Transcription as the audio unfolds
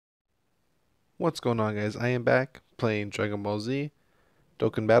What's going on, guys? I am back playing Dragon Ball Z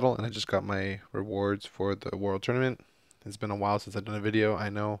Dokkan Battle, and I just got my rewards for the World Tournament. It's been a while since I've done a video, I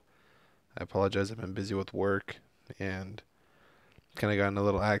know. I apologize, I've been busy with work, and kind of got in a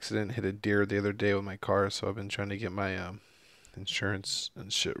little accident, hit a deer the other day with my car, so I've been trying to get my insurance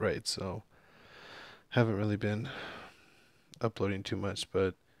and shit right, so haven't really been uploading too much,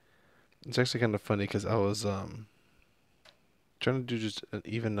 but it's actually kind of funny because I was trying to do just an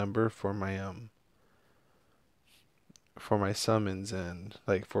even number for my summons and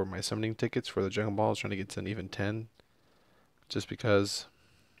like for my summoning tickets for the Dragon Ball. I was trying to get to an even 10 just because.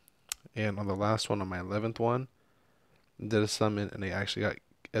 And on the last one, on my 11th one, did a summon and I actually got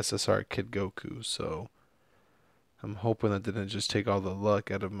SSR Kid Goku. So I'm hoping that didn't just take all the luck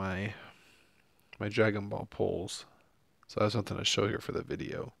out of my Dragon Ball pulls. So I have something to show here for the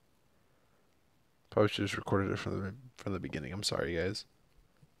video. Probably should just recorded it from the beginning. I'm sorry, guys.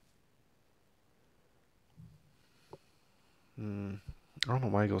 I don't know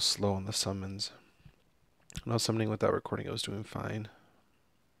why I go slow on the summons. I know summoning without recording I was doing fine.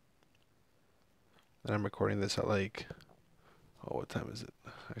 And I'm recording this at like, oh, what time is it?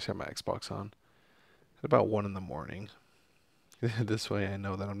 I actually have my Xbox on. At about 1 in the morning. This way I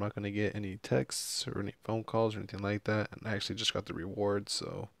know that I'm not going to get any texts or any phone calls or anything like that. And I actually just got the reward,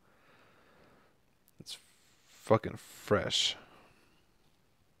 so it's fucking fresh.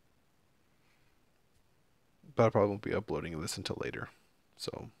 But I probably won't be uploading this until later.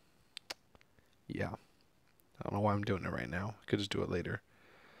 So, yeah. I don't know why I'm doing it right now. I could just do it later.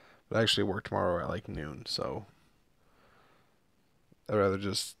 But I actually work tomorrow at like noon, so I'd rather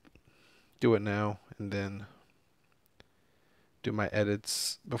just do it now and then do my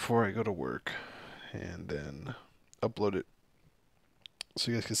edits before I go to work and then upload it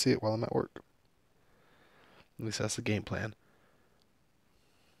so you guys can see it while I'm at work. At least that's the game plan.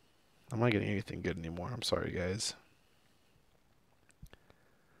 I'm not getting anything good anymore. I'm sorry, guys.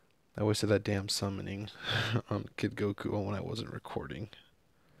 I wasted that damn summoning on Kid Goku when I wasn't recording.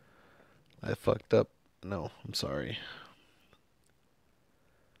 I fucked up. No, I'm sorry.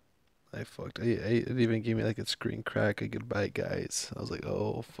 I fucked. It even gave me like a screen crack, a goodbye, guys. I was like,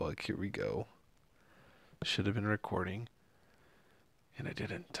 oh fuck, here we go. Should have been recording, and I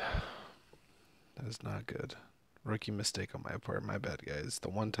didn't. That is not good. Rookie mistake on my part. My bad, guys. The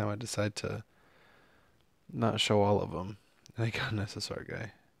one time I decided to not show all of them, and I got an SSR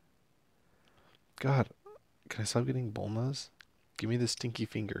guy. God, can I stop getting Bulmas? Give me the stinky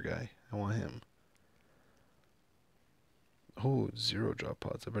finger guy. I want him. Oh, 0 drop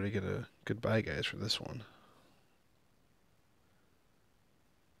pods. I better get a goodbye, guys, for this one.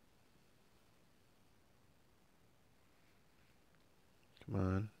 Come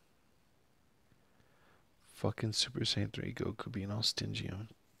on. Fucking Super Saiyan 3 Goku being all stingy on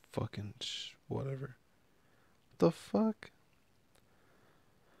fucking whatever. The fuck?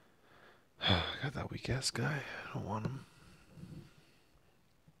 I got that weak ass guy. I don't want him.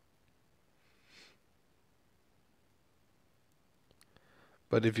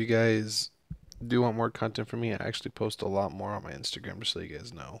 But if you guys do want more content from me, I actually post a lot more on my Instagram, just so you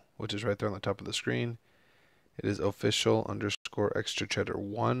guys know, which is right there on the top of the screen. It is official underscore extra cheddar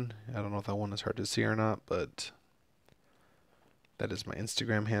 1. I don't know if that one is hard to see or not, but that is my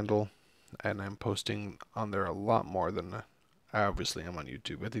Instagram handle. And I'm posting on there a lot more than I obviously am on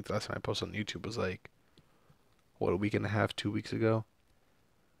YouTube. I think the last time I posted on YouTube was like, what, a week and a half, 2 weeks ago?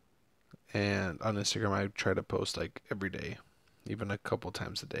 And on Instagram, I try to post like every day, even a couple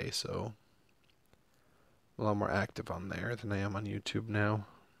times a day. So a lot more active on there than I am on YouTube now.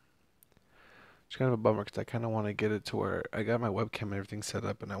 It's kind of a bummer because I kind of want to get it to where I got my webcam and everything set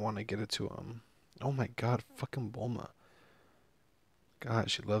up, and I want to get it to Oh my God, fucking Bulma.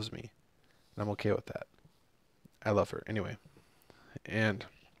 God, she loves me, and I'm okay with that. I love her anyway. And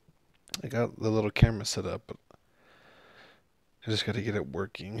I got the little camera set up, but I just got to get it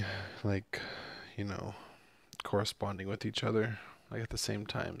working, like, you know, corresponding with each other, like at the same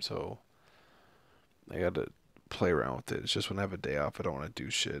time. So I got to play around with it. It's just when I have a day off, I don't want to do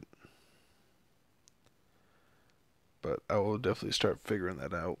shit. But I will definitely start figuring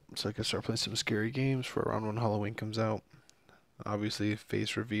that out so I can start playing some scary games for around when Halloween comes out. Obviously,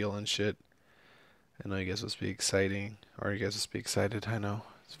 face reveal and shit. I know you guys must be exciting, or you guys must be excited. I know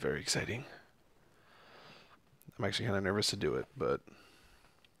it's very exciting. I'm actually kind of nervous to do it, but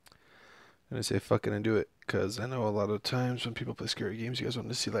I'm gonna say fuck it and do it because I know a lot of times when people play scary games, you guys want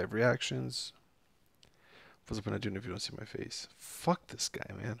to see live reactions. What's the point of doing it if you don't see my face? Fuck this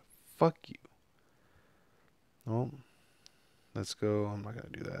guy, man. Fuck you. Well, let's go. I'm not gonna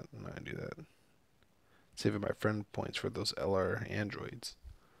do that. I'm not gonna do that. Saving my friend points for those LR androids.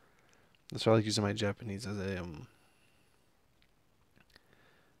 That's why I like using my Japanese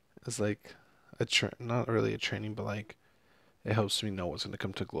as like not really a training, but like it helps me know what's gonna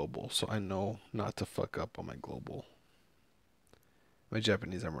come to global, so I know not to fuck up on my global. My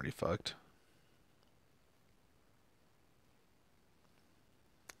Japanese, I'm already fucked.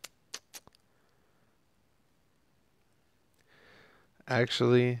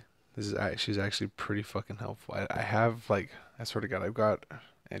 Actually, she's actually pretty fucking helpful. I have like I swear to God, I've got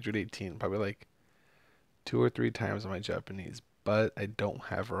Android 18 probably like 2 or 3 times on my Japanese, but I don't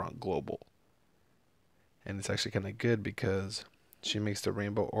have her on global. And it's actually kind of good because she makes the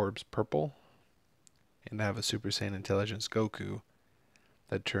rainbow orbs purple, and I have a Super Saiyan Intelligence Goku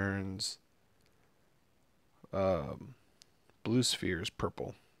that turns um, blue spheres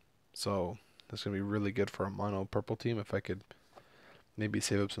purple. So that's gonna be really good for a mono purple team if I could maybe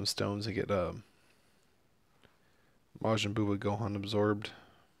save up some stones and get Majin Buu with Gohan absorbed.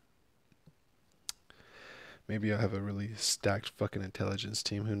 Maybe I'll have a really stacked fucking intelligence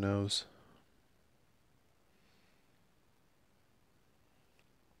team, who knows?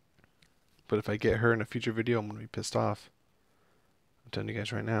 But if I get her in a future video, I'm gonna be pissed off. I'm telling you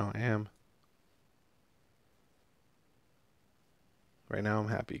guys right now, I am. Right now I'm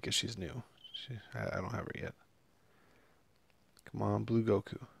happy because she's new. I don't have her yet. Come on, Blue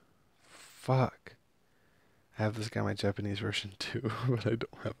Goku. Fuck. I have this guy in my Japanese version too, but I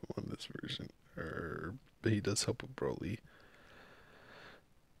don't have him on this version. But he does help with Broly.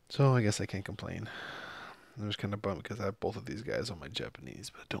 So I guess I can't complain. I'm just kind of bummed because I have both of these guys on my Japanese,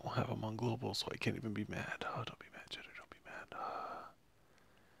 but I don't have them on global, so I can't even be mad. Oh, don't be mad, Cheddar. Don't be mad.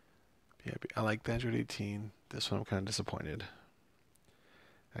 Yeah, I like the Android 18. This one I'm kind of disappointed.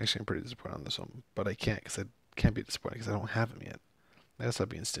 Actually, I'm pretty disappointed on this one, but I can't because I can't be disappointed because I don't have them yet. I guess I'm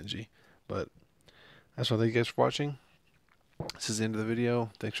being stingy, but that's why thank you guys for watching. This is the end of the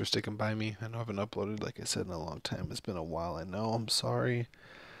video. Thanks for sticking by me. I know I haven't uploaded, like I said, in a long time. It's been a while. I know. I'm sorry.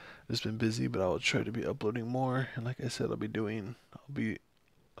 It's been busy, but I will try to be uploading more. And like I said, right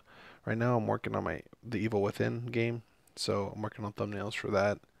now I'm working on the Evil Within game. So I'm working on thumbnails for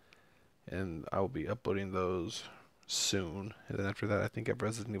that. And I will be uploading those soon. And then after that, I think I have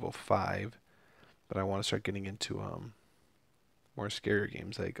Resident Evil 5. But I want to start getting into more scarier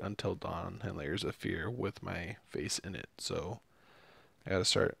games like Until Dawn and Layers of Fear with my face in it. So I gotta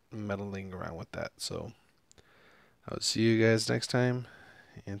start meddling around with that. So I'll see you guys next time,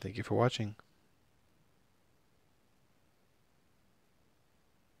 and thank you for watching.